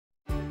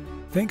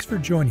Thanks for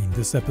joining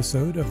this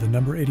episode of the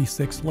number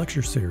 86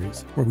 lecture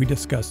series, where we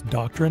discuss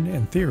doctrine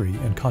and theory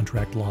in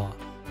contract law.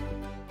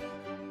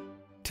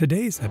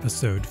 Today's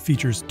episode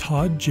features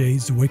Todd J.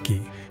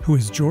 Zwicky, who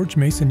is George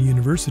Mason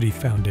University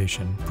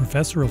Foundation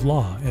Professor of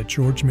Law at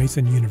George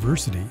Mason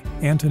University,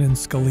 Antonin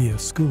Scalia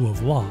School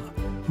of Law,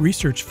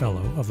 Research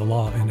Fellow of the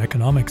Law and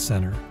Economics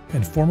Center,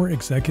 and former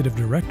Executive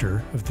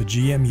Director of the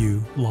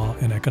GMU Law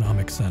and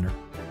Economics Center.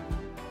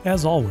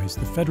 As always,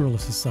 the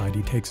Federalist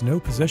Society takes no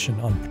position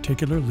on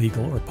particular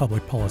legal or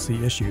public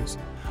policy issues.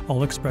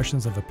 All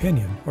expressions of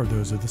opinion are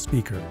those of the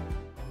speaker.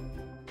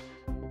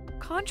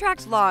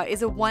 Contract law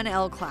is a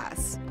 1L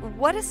class.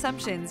 What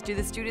assumptions do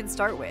the students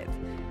start with?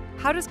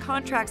 How does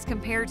contracts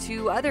compare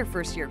to other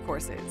first-year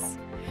courses?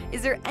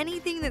 Is there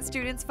anything that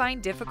students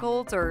find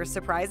difficult or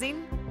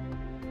surprising?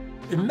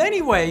 In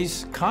many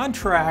ways,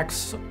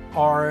 contracts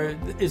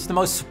is the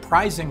most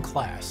surprising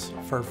class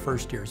for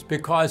first years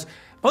because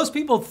most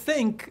people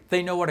think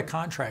they know what a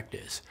contract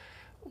is.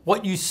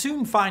 What you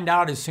soon find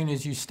out as soon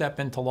as you step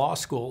into law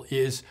school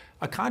is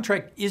a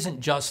contract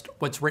isn't just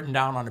what's written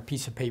down on a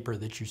piece of paper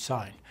that you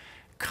sign.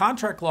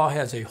 Contract law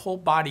has a whole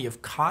body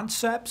of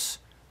concepts,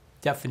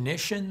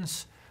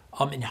 definitions,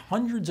 and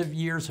hundreds of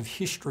years of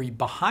history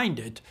behind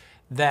it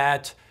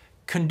that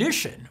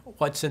condition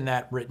what's in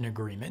that written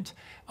agreement.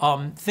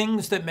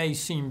 Things that may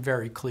seem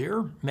very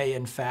clear may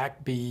in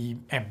fact be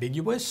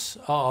ambiguous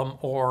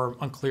or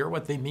unclear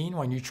what they mean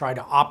when you try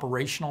to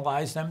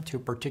operationalize them to a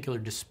particular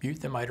dispute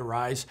that might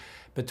arise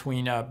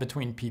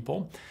between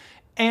people.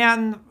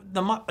 And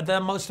the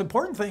most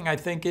important thing, I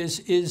think,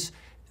 is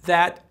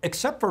that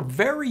except for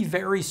very,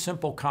 very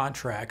simple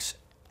contracts,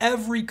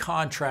 every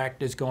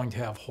contract is going to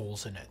have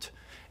holes in it.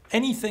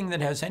 Anything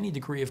that has any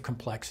degree of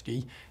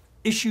complexity,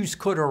 issues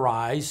could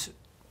arise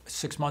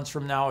 6 months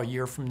from now, a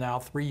year from now,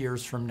 3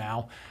 years from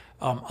now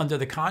under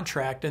the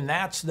contract. And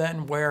that's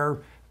then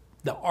where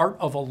the art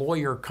of a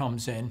lawyer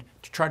comes in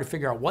to try to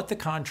figure out what the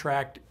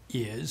contract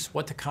is,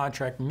 what the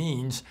contract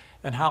means,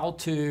 and how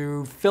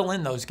to fill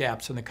in those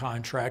gaps in the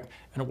contract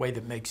in a way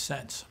that makes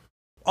sense.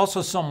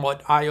 Also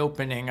somewhat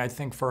eye-opening, I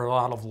think, for a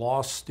lot of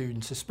law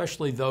students,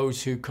 especially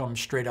those who come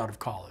straight out of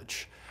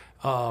college.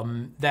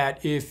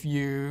 That if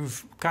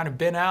you've kind of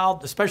been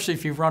out, especially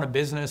if you've run a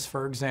business,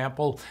 for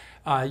example,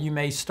 you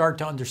may start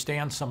to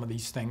understand some of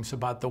these things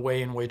about the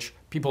way in which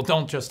people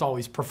don't just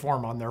always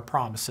perform on their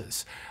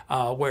promises,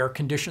 where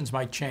conditions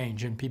might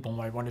change and people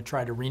might want to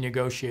try to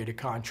renegotiate a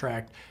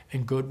contract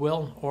in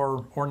goodwill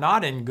or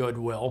not in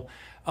goodwill.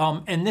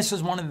 And this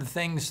is one of the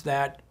things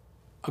that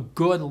a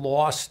good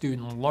law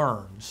student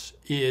learns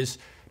is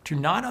to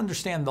not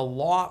understand the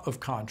law of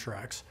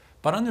contracts,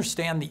 but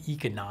understand the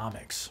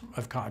economics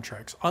of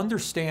contracts.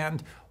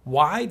 Understand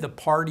why the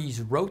parties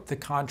wrote the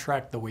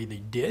contract the way they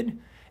did,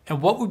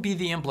 and what would be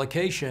the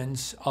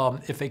implications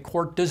if a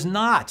court does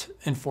not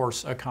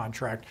enforce a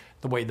contract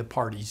the way the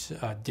parties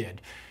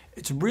did.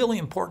 It's really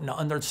important to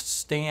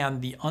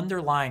understand the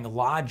underlying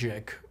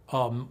logic,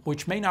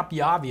 which may not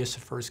be obvious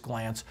at first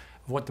glance,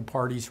 of what the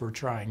parties were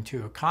trying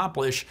to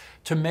accomplish,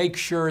 to make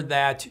sure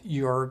that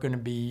you're going to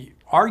be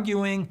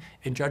arguing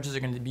and judges are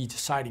going to be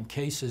deciding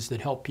cases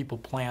that help people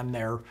plan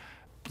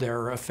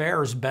their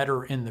affairs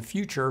better in the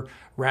future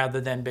rather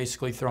than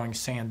basically throwing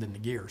sand in the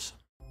gears.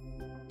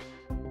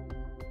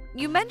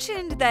 You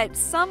mentioned that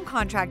some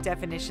contract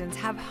definitions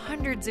have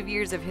hundreds of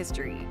years of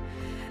history.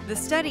 The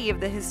study of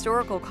the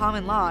historical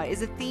common law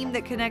is a theme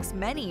that connects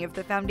many of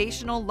the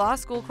foundational law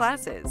school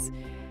classes.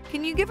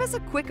 Can you give us a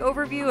quick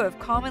overview of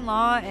common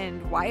law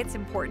and why it's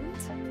important?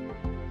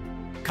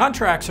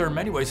 Contracts are in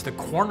many ways the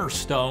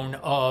cornerstone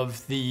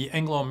of the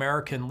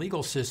Anglo-American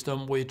legal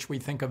system, which we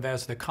think of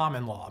as the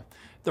common law.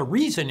 The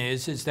reason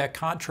is that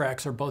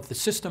contracts are both the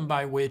system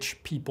by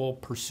which people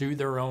pursue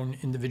their own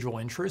individual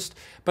interest,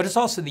 but it's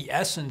also the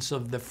essence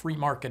of the free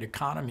market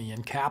economy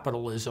and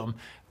capitalism,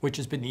 which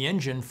has been the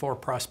engine for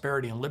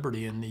prosperity and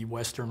liberty in the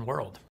Western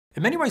world.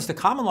 In many ways, the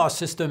common law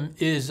system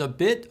is a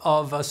bit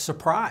of a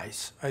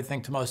surprise, I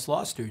think, to most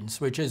law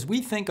students, which is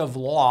we think of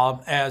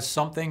law as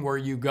something where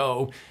you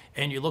go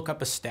and you look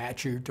up a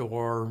statute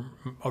or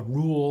a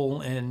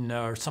rule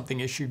or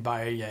something issued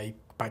by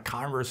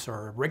Congress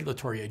or a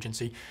regulatory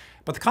agency.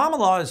 But the common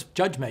law is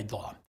judge-made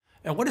law.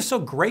 And what is so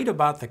great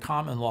about the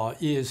common law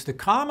is the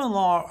common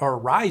law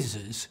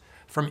arises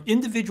from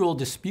individual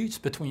disputes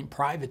between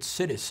private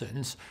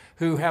citizens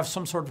who have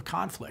some sort of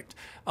conflict.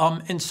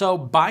 And so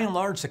by and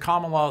large, the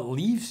common law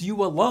leaves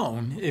you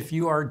alone if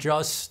you are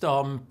just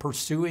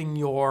pursuing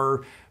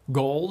your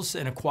goals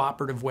in a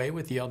cooperative way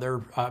with the other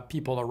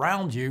people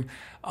around you.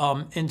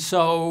 And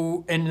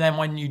then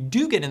when you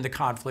do get into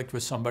conflict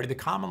with somebody, the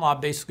common law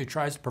basically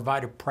tries to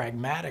provide a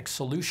pragmatic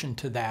solution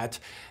to that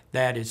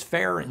is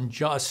fair and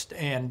just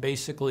and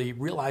basically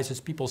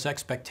realizes people's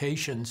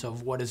expectations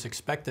of what is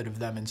expected of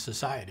them in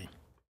society.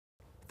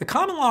 The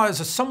common law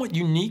is a somewhat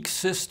unique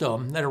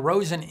system that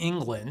arose in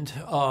England,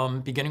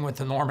 beginning with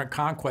the Norman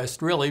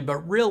Conquest, really,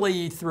 but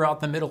really throughout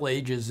the Middle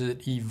Ages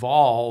it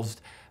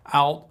evolved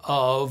out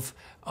of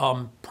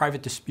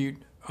private dispute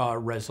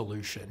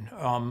resolution.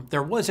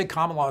 There was a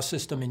common law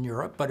system in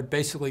Europe, but it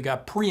basically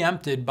got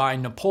preempted by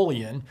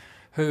Napoleon,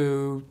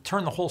 who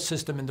turned the whole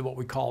system into what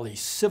we call a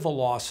civil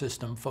law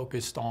system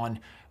focused on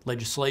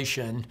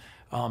legislation,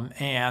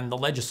 and the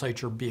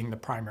legislature being the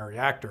primary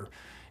actor.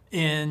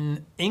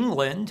 In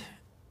England,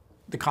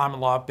 the common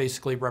law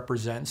basically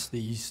represents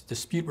the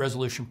dispute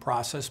resolution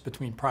process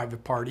between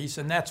private parties,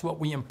 and that's what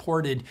we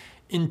imported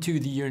into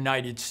the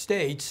United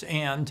States.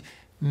 And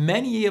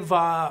many of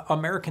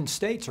American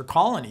states or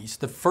colonies,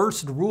 the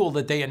first rule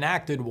that they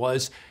enacted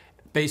was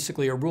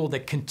basically a rule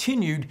that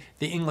continued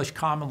the English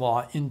common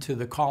law into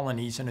the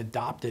colonies and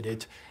adopted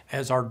it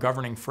as our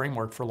governing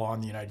framework for law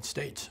in the United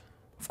States.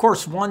 Of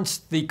course, once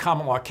the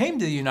common law came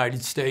to the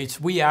United States,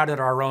 we added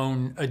our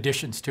own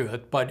additions to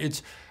it, but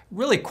it's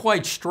really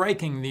quite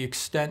striking the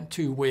extent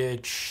to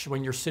which,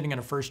 when you're sitting in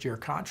a first-year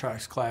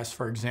contracts class,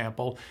 for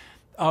example,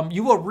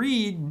 you will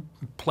read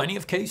plenty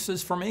of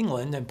cases from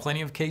England and plenty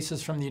of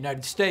cases from the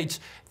United States.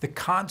 The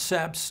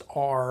concepts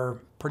are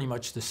pretty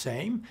much the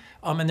same,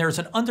 and there's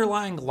an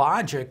underlying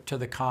logic to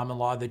the common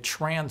law that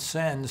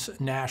transcends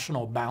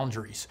national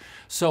boundaries.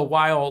 So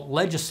while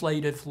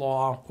legislative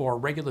law or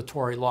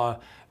regulatory law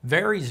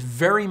varies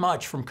very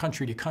much from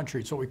country to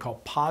country, it's what we call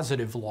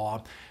positive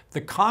law,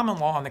 the common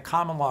law and the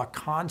common law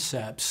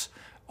concepts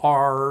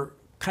are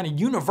kind of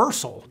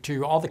universal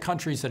to all the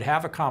countries that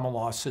have a common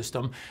law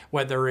system,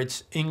 whether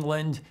it's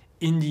England,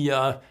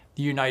 India,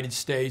 the United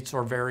States,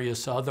 or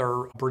various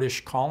other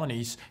British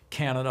colonies,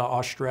 Canada,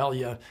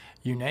 Australia,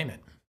 you name it.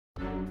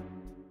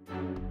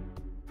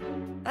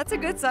 That's a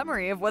good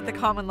summary of what the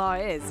common law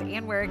is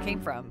and where it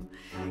came from.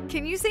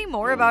 Can you say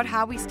more about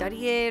how we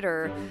study it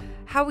or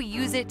how we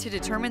use it to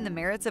determine the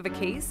merits of a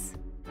case?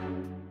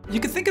 You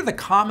can think of the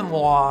common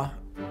law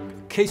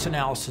case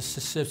analysis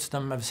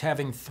system as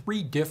having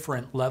three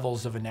different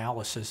levels of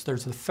analysis.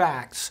 There's the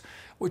facts,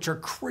 which are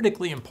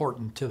critically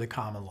important to the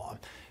common law.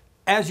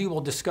 As you will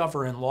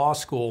discover in law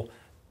school,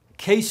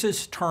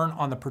 cases turn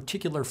on the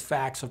particular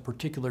facts of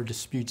particular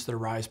disputes that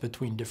arise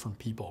between different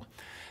people.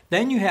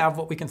 Then you have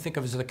what we can think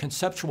of as the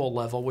conceptual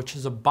level, which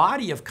is a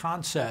body of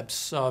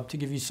concepts. To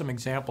give you some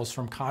examples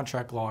from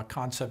contract law,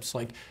 concepts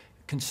like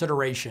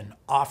consideration,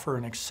 offer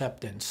and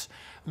acceptance,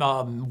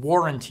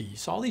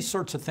 warranties, all these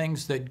sorts of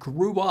things that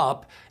grew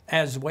up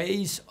as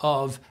ways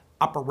of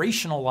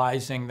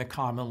operationalizing the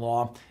common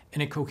law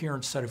in a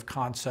coherent set of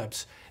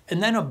concepts.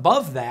 And then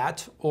above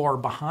that, or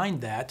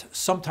behind that,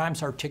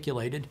 sometimes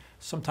articulated,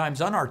 sometimes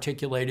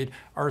unarticulated,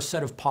 are a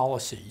set of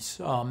policies.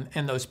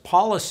 And those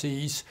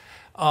policies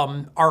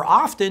are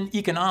often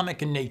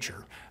economic in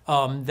nature.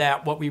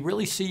 That what we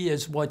really see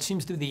is what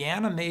seems to be the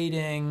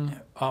animating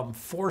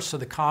force of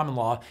the common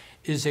law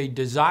is a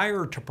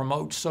desire to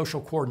promote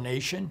social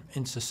coordination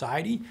in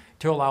society,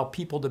 to allow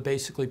people to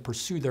basically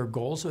pursue their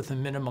goals with a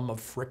minimum of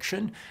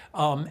friction,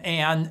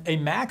 and a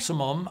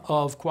maximum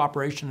of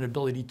cooperation and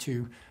ability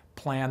to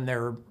plan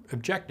their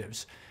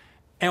objectives.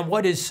 And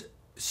what is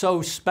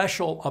so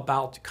special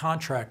about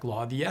contract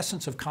law, the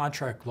essence of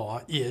contract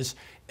law, is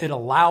it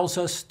allows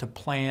us to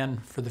plan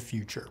for the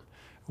future,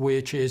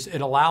 which is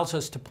it allows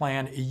us to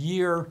plan a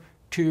year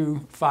to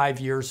 5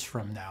 years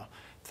from now.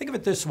 Think of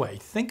it this way.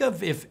 Think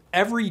of if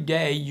every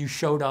day you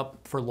showed up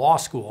for law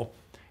school,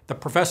 the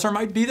professor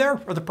might be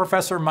there or the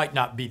professor might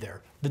not be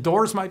there. The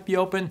doors might be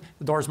open,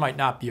 the doors might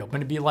not be open.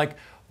 It'd be like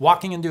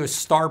walking into a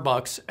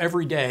Starbucks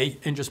every day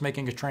and just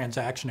making a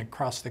transaction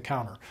across the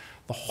counter.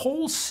 The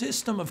whole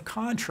system of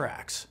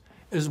contracts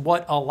is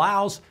what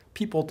allows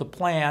people to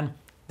plan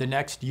the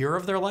next year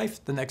of their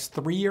life, the next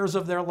 3 years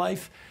of their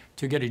life,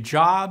 to get a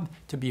job,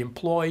 to be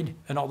employed,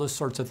 and all those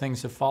sorts of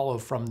things that follow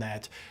from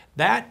that.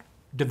 That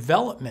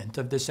development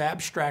of this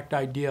abstract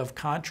idea of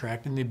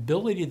contract and the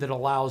ability that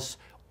allows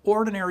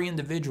ordinary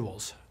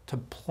individuals to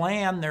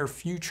plan their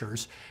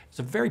futures is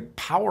a very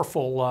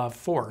powerful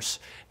force.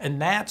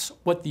 And that's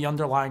what the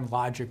underlying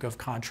logic of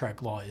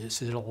contract law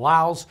is. It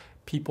allows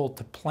people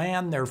to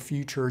plan their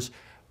futures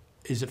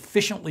as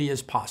efficiently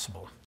as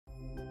possible.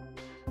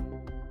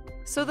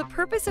 So the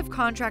purpose of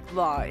contract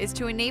law is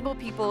to enable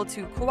people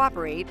to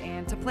cooperate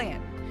and to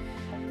plan.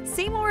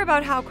 Say more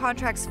about how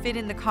contracts fit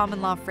in the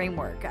common law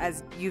framework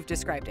as you've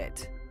described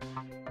it.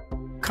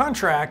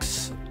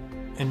 Contracts,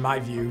 in my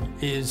view,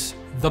 is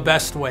the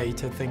best way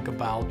to think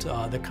about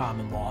the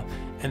common law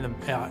and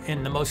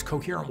the most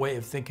coherent way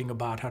of thinking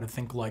about how to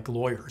think like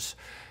lawyers.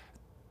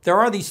 There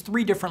are these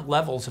three different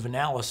levels of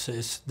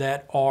analysis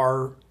that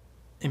are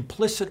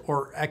implicit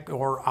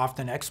or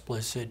often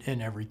explicit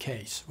in every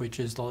case, which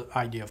is the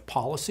idea of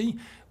policy,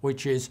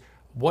 which is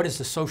what is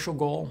the social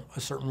goal a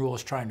certain rule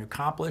is trying to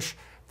accomplish.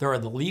 There are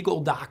the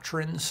legal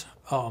doctrines,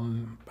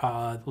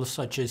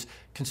 such as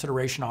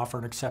consideration, offer,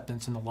 and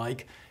acceptance, and the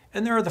like.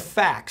 And there are the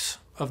facts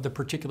of the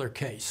particular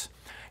case.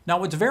 Now,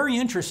 what's very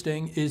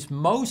interesting is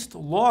most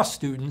law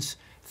students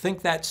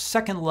think that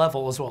second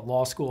level is what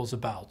law school is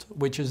about,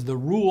 which is the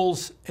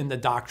rules and the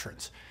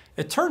doctrines.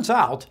 It turns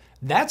out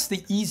that's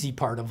the easy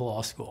part of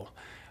law school.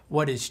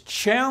 What is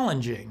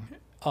challenging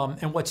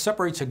and what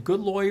separates a good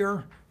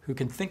lawyer who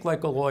can think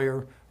like a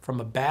lawyer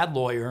from a bad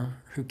lawyer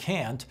who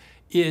can't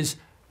is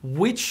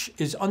which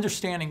is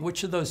understanding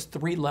which of those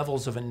three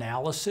levels of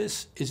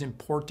analysis is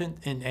important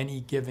in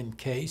any given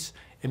case,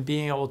 and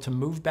being able to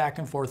move back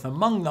and forth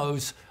among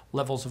those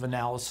levels of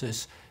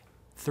analysis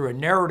through a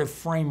narrative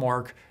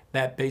framework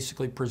that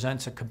basically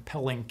presents a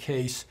compelling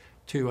case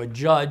to a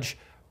judge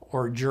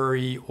or a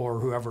jury or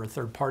whoever a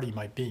third party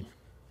might be.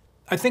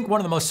 I think one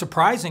of the most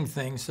surprising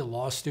things that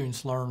law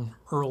students learn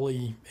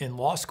early in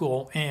law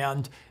school,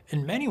 and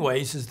in many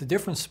ways is the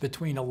difference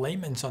between a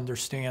layman's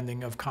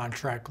understanding of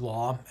contract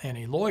law and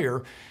a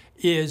lawyer,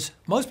 is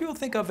most people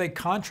think of a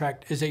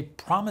contract as a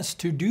promise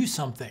to do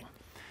something.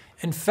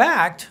 In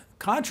fact,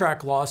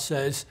 contract law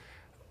says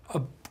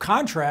a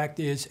contract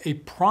is a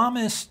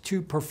promise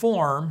to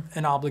perform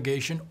an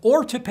obligation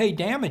or to pay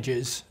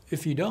damages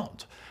if you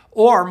don't.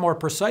 Or more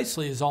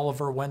precisely, as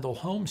Oliver Wendell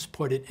Holmes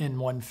put it in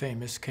one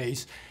famous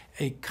case,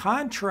 a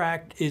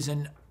contract is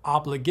an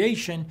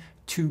obligation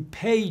to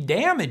pay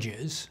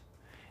damages,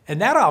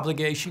 and that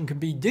obligation can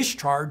be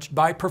discharged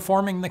by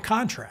performing the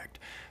contract.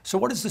 So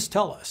what does this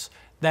tell us?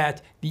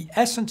 That the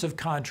essence of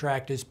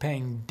contract is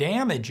paying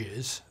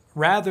damages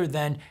rather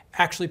than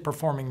actually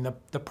performing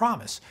the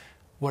promise.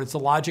 What is the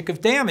logic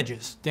of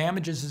damages?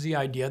 Damages is the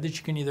idea that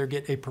you can either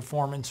get a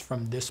performance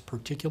from this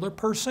particular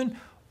person,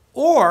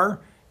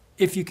 or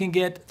if you can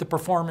get the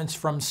performance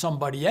from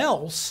somebody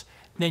else,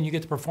 then you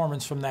get the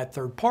performance from that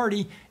third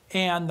party,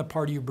 and the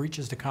party who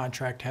breaches the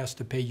contract has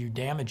to pay you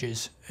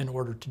damages in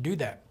order to do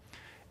that.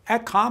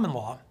 At common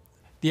law,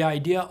 the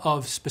idea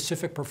of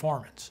specific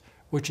performance,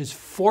 which is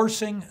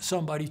forcing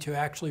somebody to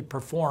actually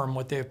perform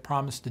what they have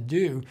promised to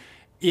do,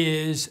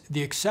 is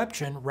the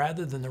exception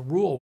rather than the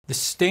rule. The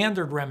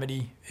standard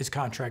remedy is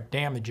contract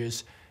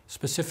damages.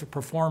 Specific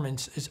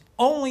performance is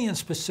only in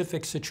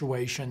specific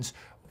situations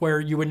where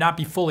you would not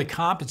be fully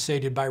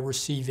compensated by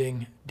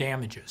receiving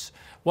damages.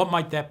 What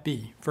might that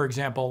be? For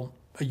example,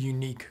 a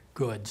unique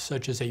good,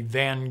 such as a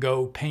Van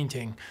Gogh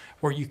painting,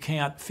 where you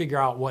can't figure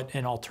out what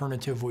an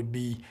alternative would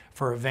be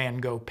for a Van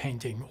Gogh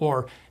painting,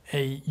 or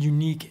a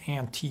unique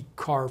antique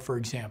car, for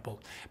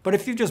example. But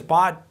if you just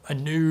bought a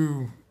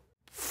new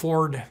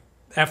Ford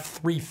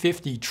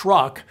F-350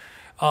 truck,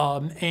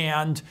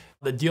 and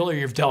the dealer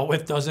you've dealt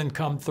with doesn't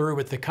come through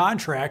with the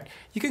contract,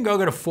 you can go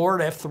get a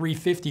Ford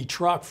F-350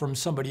 truck from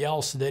somebody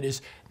else that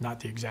is not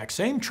the exact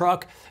same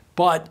truck,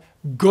 but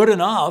good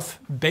enough,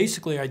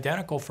 basically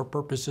identical for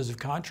purposes of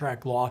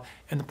contract law,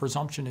 and the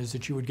presumption is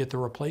that you would get the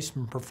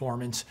replacement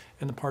performance,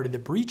 and the party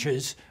that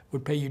breaches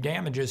would pay you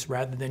damages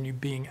rather than you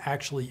being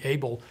actually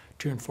able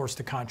to enforce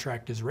the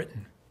contract as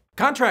written.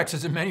 Contracts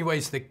is in many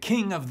ways the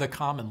king of the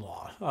common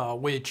law,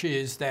 which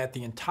is that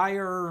the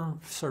entire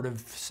sort of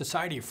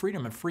society of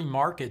freedom and free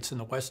markets in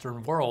the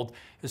Western world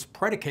is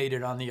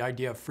predicated on the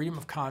idea of freedom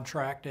of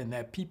contract, and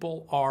that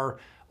people are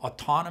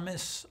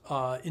autonomous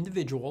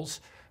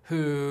individuals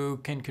who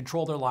can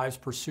control their lives,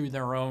 pursue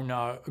their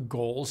own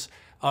goals.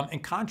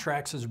 And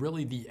contracts is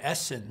really the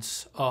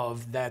essence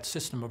of that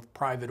system of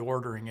private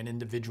ordering and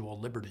individual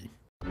liberty.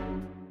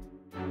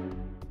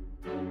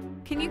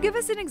 Can you give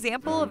us an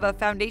example of a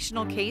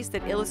foundational case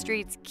that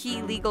illustrates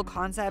key legal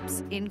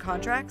concepts in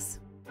contracts?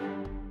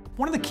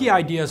 One of the key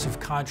ideas of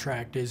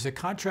contract is a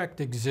contract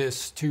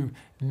exists to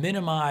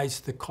minimize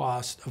the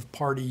cost of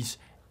parties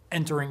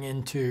entering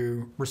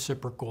into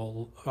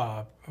reciprocal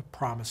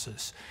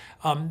promises.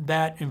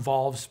 That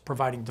involves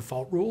providing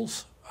default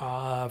rules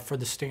for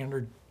the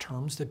standard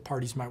terms that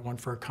parties might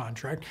want for a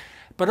contract,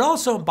 but it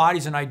also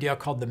embodies an idea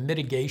called the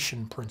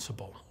mitigation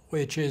principle,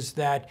 which is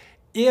that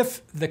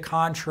if the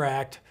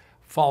contract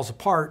falls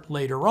apart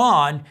later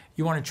on,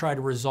 you want to try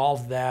to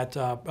resolve that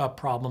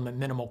problem at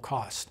minimal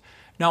cost.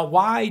 Now,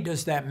 why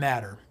does that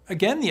matter?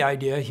 Again, the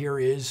idea here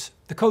is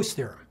the Coase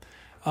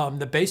theorem.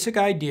 The basic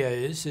idea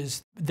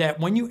is that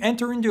when you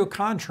enter into a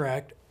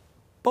contract,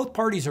 both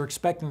parties are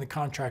expecting the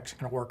contract's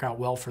going to work out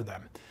well for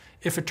them.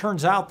 If it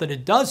turns out that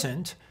it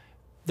doesn't,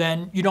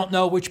 then you don't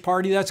know which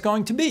party that's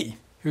going to be,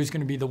 who's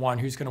going to be the one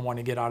who's going to want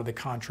to get out of the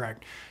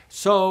contract.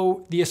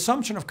 So the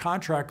assumption of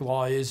contract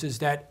law is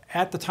that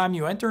at the time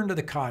you enter into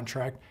the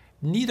contract,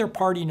 neither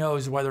party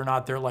knows whether or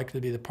not they're likely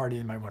to be the party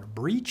that might want to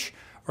breach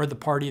or the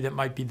party that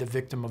might be the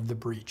victim of the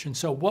breach. And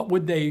so what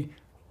would they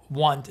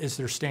want as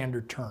their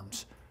standard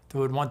terms? They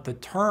would want the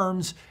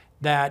terms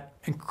that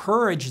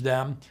encourage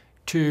them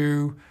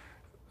to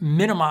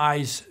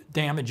minimize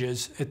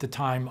damages at the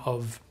time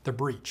of the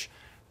breach.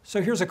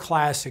 So here's a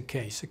classic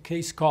case, a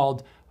case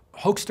called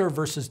Hoekster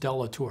versus de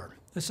la Tour.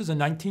 This is a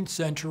 19th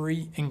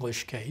century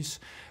English case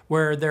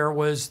where there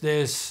was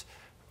this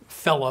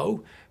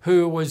fellow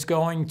who was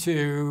going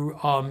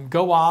to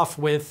go off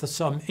with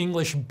some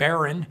English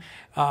baron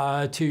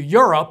to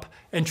Europe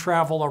and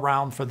travel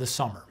around for the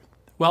summer.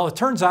 Well, it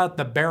turns out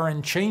the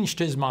baron changed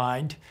his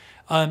mind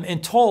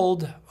and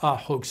told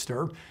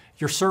Hoekster,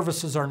 your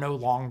services are no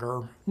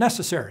longer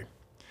necessary.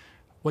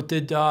 What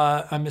did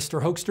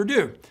Mr. Hoekster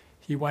do?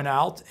 He went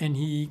out and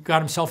he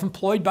got himself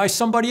employed by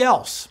somebody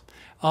else,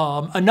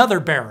 another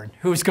baron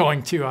who was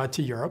going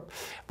to Europe.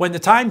 When the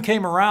time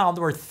came around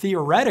where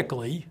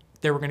theoretically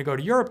they were going to go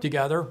to Europe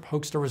together,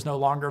 Hoekster was no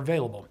longer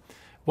available.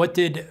 What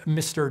did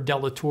Mr. de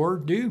la Tour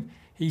do?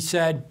 He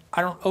said,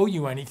 I don't owe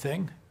you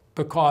anything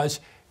because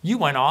you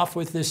went off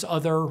with this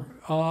other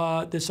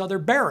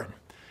baron.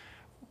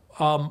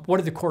 What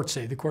did the court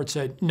say? The court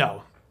said,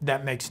 no,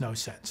 that makes no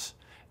sense.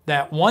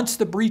 That once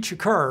the breach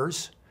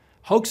occurs,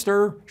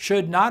 Hoekstra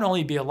should not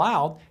only be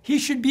allowed, he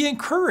should be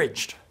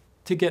encouraged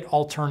to get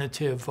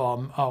alternative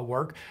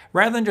work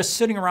rather than just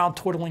sitting around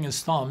twiddling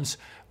his thumbs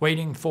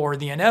waiting for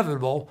the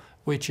inevitable,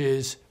 which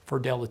is for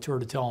De La Tour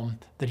to tell him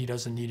that he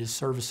doesn't need his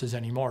services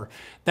anymore.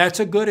 That's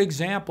a good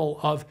example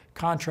of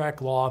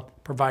contract law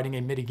providing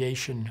a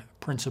mitigation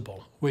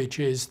principle, which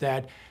is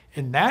that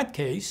in that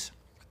case,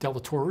 De La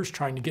Tour is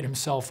trying to get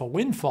himself a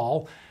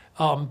windfall,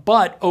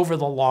 but over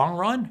the long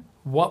run,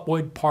 what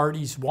would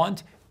parties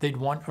want? They'd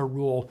want a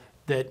rule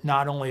that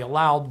not only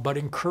allowed but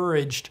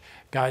encouraged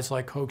guys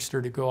like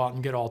Hoekstra to go out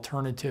and get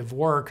alternative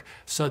work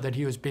so that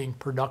he was being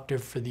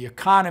productive for the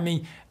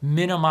economy,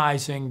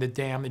 minimizing the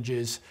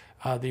damages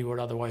that he would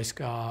otherwise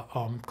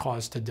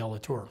cause to De La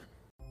Tour.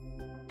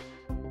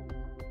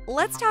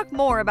 Let's talk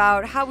more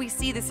about how we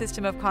see the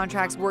system of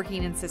contracts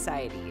working in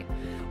society.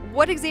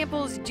 What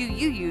examples do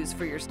you use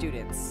for your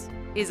students?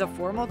 Is a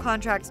formal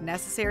contract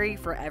necessary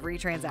for every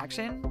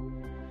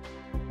transaction?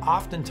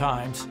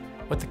 Oftentimes,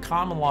 what the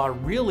common law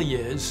really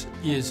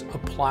is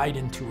applied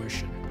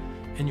intuition.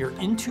 And your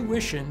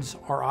intuitions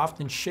are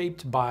often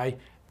shaped by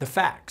the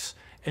facts.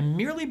 And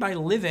merely by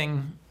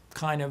living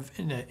kind of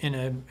in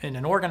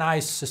an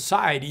organized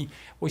society,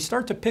 we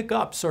start to pick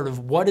up sort of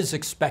what is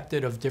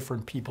expected of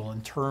different people in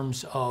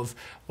terms of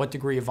what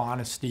degree of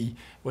honesty,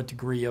 what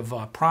degree of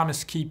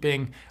promise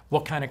keeping,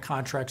 what kind of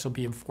contracts will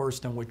be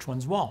enforced and which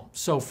ones won't.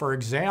 So for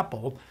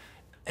example,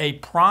 a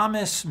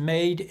promise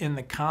made in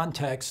the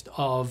context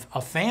of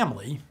a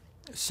family,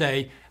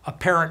 say a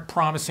parent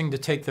promising to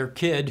take their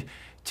kid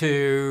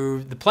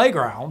to the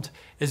playground,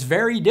 is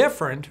very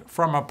different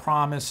from a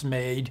promise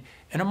made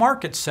in a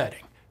market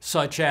setting,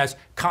 such as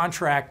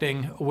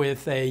contracting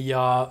with a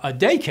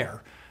daycare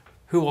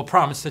who will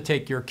promise to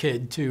take your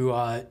kid to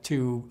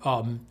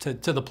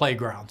the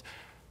playground.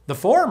 The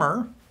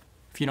former,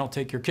 if you don't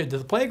take your kid to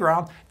the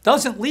playground,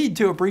 doesn't lead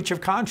to a breach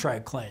of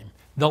contract claim.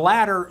 The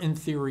latter, in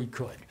theory,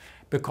 could,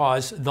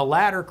 because the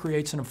latter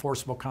creates an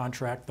enforceable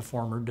contract, the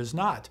former does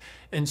not.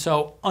 And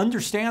so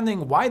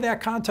understanding why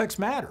that context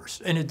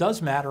matters, and it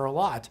does matter a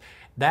lot,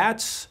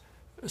 that's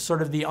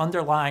sort of the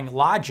underlying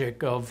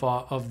logic of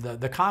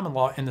the common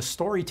law and the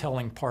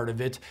storytelling part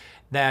of it,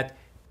 that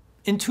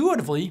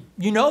intuitively,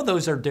 you know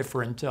those are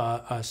different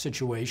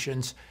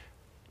situations.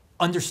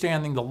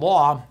 Understanding the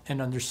law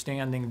and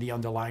understanding the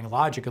underlying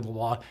logic of the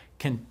law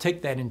can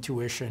take that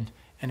intuition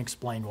and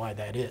explain why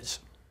that is.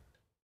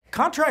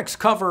 Contracts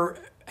cover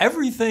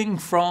everything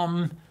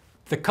from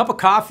the cup of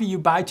coffee you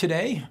buy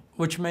today,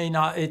 which may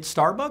not, at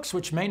Starbucks,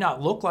 which may not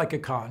look like a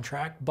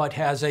contract, but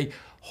has a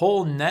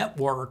whole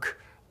network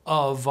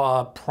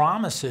of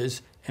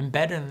promises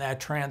embedded in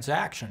that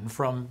transaction,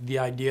 from the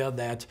idea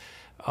that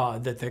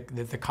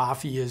that the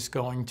coffee is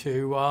going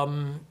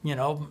to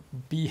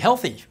be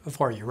healthy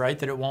for you, right?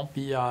 That it won't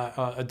be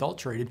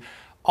adulterated,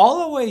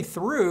 all the way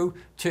through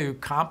to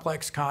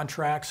complex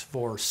contracts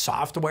for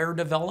software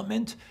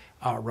development,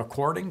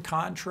 recording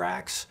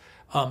contracts,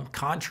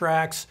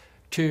 contracts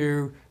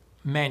to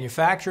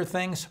manufacture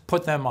things,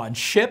 put them on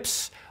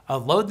ships,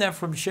 load them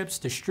from ships,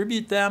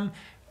 distribute them.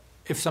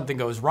 If something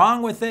goes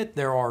wrong with it,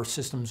 there are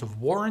systems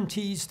of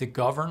warranties that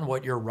govern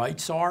what your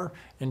rights are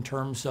in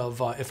terms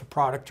of if a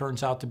product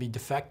turns out to be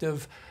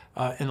defective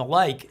and the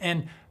like.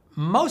 And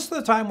most of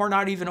the time, we're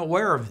not even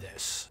aware of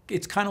this.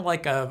 It's kind of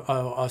like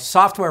a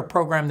software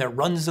program that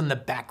runs in the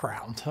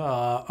background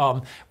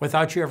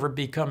without you ever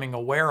becoming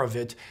aware of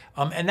it.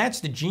 And that's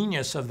the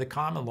genius of the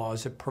common law,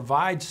 is it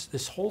provides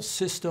this whole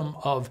system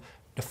of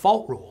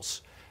default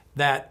rules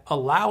that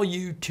allow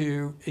you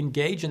to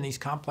engage in these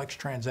complex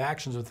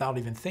transactions without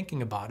even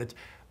thinking about it,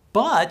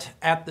 but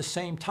at the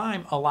same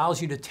time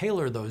allows you to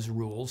tailor those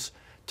rules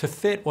to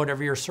fit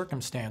whatever your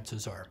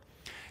circumstances are.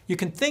 You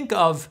can think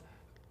of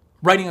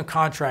writing a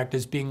contract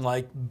as being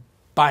like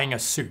buying a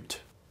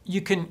suit.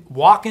 You can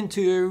walk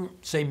into,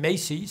 say,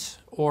 Macy's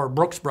or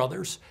Brooks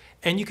Brothers,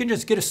 and you can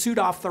just get a suit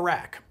off the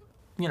rack,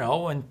 you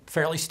know, in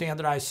fairly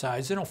standardized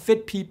size. It'll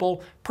fit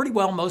people pretty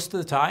well most of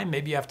the time.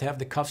 Maybe you have to have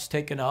the cuffs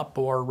taken up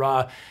or,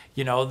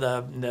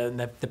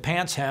 the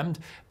pants hemmed.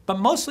 But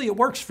mostly it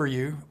works for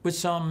you with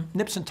some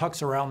nips and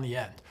tucks around the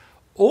end.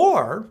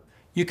 Or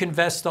you can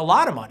invest a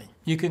lot of money.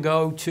 You can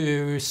go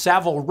to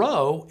Savile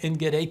Row and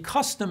get a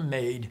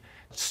custom-made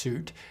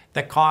suit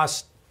that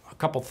costs a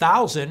couple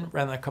thousand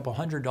rather than a couple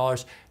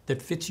 $100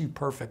 that fits you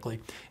perfectly.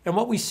 And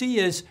what we see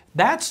is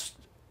that's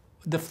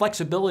the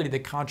flexibility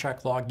that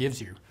contract law gives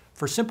you.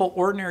 For simple,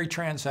 ordinary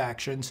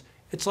transactions,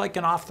 it's like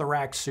an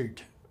off-the-rack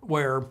suit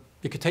where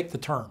you could take the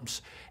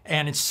terms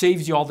and it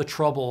saves you all the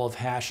trouble of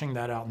hashing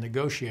that out and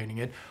negotiating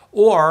it.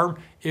 Or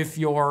if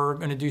you're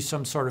going to do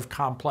some sort of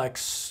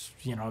complex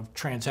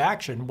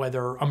transaction,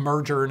 whether a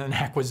merger and an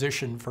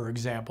acquisition, for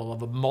example,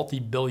 of a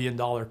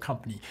multi-billion-dollar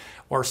company,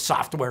 or a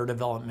software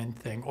development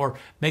thing, or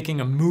making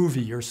a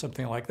movie or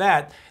something like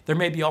that, there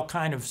may be all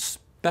kind of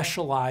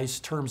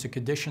specialized terms and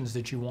conditions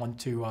that you want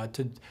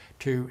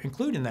to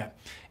include in that.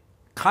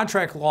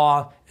 Contract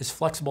law is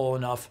flexible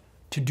enough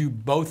to do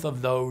both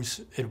of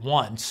those at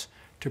once,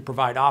 to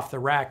provide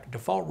off-the-rack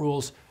default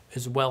rules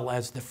as well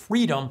as the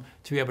freedom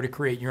to be able to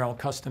create your own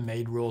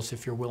custom-made rules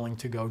if you're willing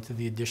to go to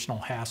the additional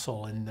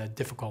hassle and the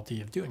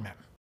difficulty of doing that.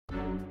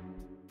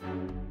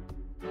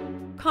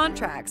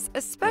 Contracts,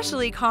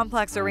 especially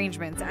complex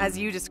arrangements as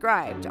you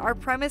described, are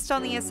premised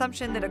on the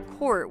assumption that a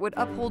court would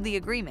uphold the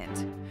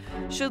agreement.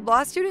 Should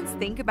law students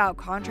think about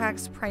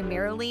contracts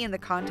primarily in the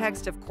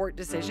context of court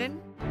decision?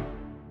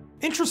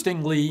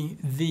 Interestingly,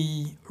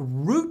 the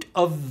root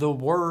of the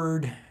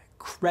word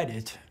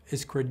credit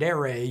is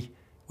credere,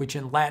 which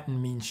in Latin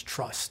means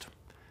trust.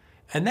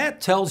 And that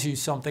tells you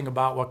something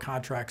about what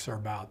contracts are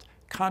about.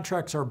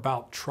 Contracts are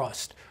about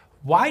trust.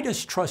 Why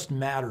does trust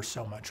matter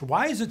so much?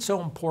 Why is it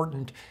so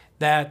important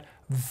that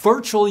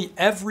virtually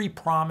every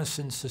promise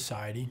in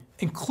society,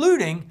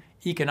 including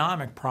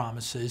economic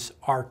promises,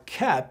 are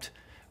kept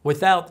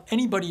without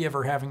anybody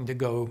ever having to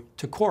go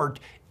to court,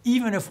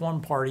 even if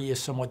one party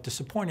is somewhat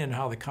disappointed in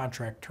how the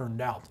contract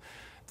turned out?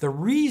 The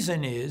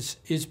reason is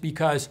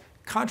because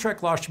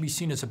contract law should be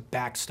seen as a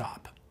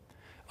backstop.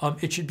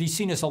 It should be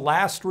seen as a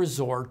last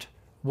resort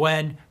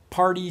when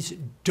parties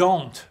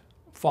don't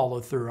follow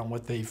through on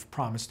what they've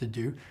promised to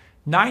do.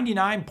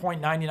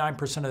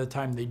 99.99% of the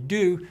time they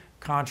do.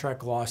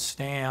 Contract law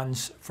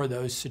stands for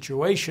those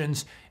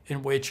situations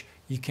in which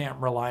you can't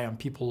rely on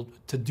people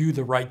to do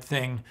the right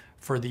thing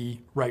for the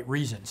right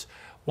reasons.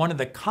 One of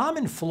the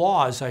common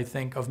flaws, I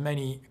think, of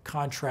many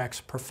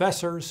contracts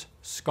professors,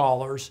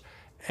 scholars,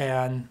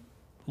 and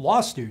law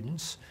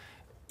students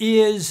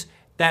is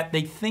that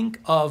they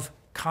think of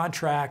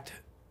contract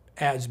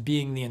as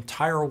being the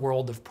entire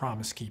world of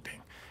promise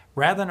keeping,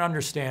 rather than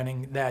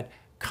understanding that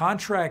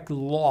contract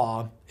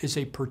law is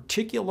a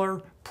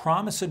particular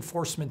promise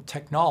enforcement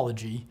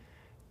technology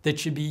that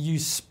should be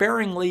used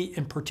sparingly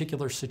in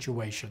particular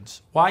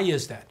situations. Why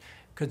is that?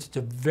 Because it's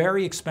a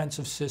very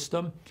expensive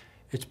system.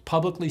 It's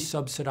publicly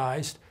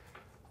subsidized.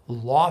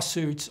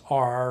 Lawsuits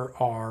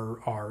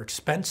are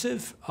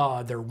expensive.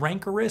 They're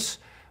rancorous.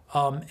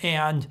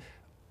 And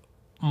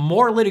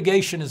more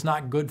litigation is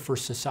not good for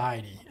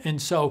society.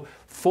 And so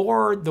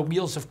for the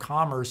wheels of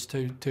commerce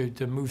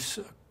to move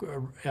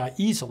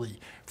easily,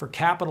 for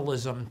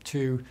capitalism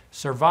to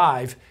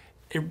survive,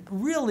 it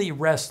really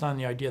rests on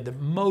the idea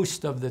that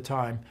most of the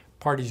time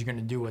parties are going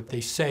to do what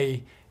they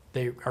say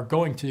they are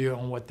going to do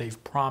and what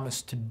they've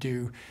promised to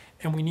do.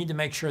 And we need to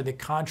make sure that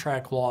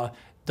contract law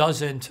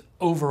doesn't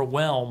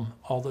overwhelm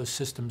all those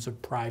systems of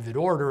private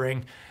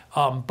ordering.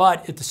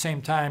 But at the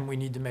same time, we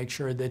need to make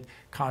sure that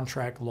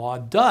contract law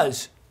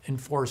does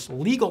enforce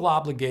legal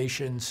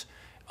obligations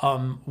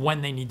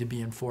when they need to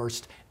be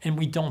enforced, and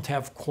we don't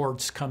have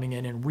courts coming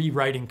in and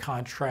rewriting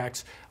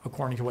contracts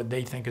according to what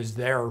they think is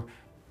their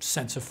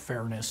sense of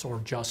fairness or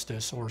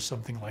justice or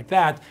something like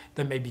that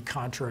that may be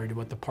contrary to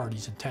what the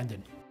parties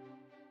intended.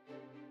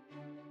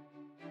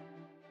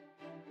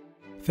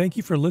 Thank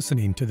you for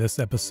listening to this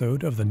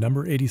episode of the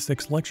Number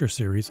 86 lecture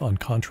series on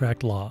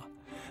contract law.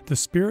 The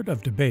spirit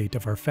of debate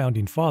of our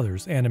founding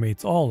fathers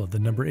animates all of the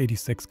Number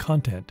 86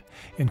 content,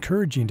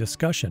 encouraging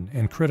discussion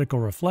and critical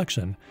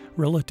reflection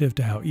relative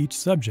to how each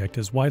subject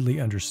is widely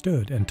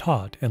understood and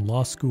taught in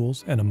law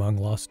schools and among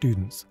law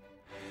students.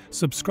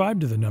 Subscribe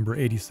to the Number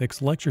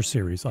 86 lecture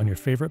series on your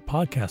favorite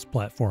podcast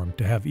platform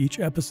to have each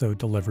episode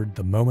delivered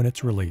the moment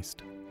it's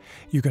released.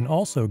 You can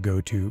also go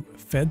to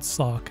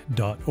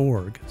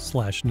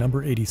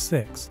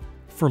fedsoc.org/number86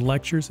 for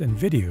lectures and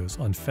videos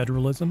on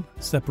federalism,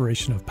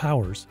 separation of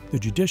powers, the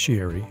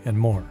judiciary, and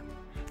more.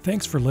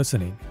 Thanks for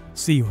listening.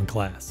 See you in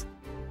class.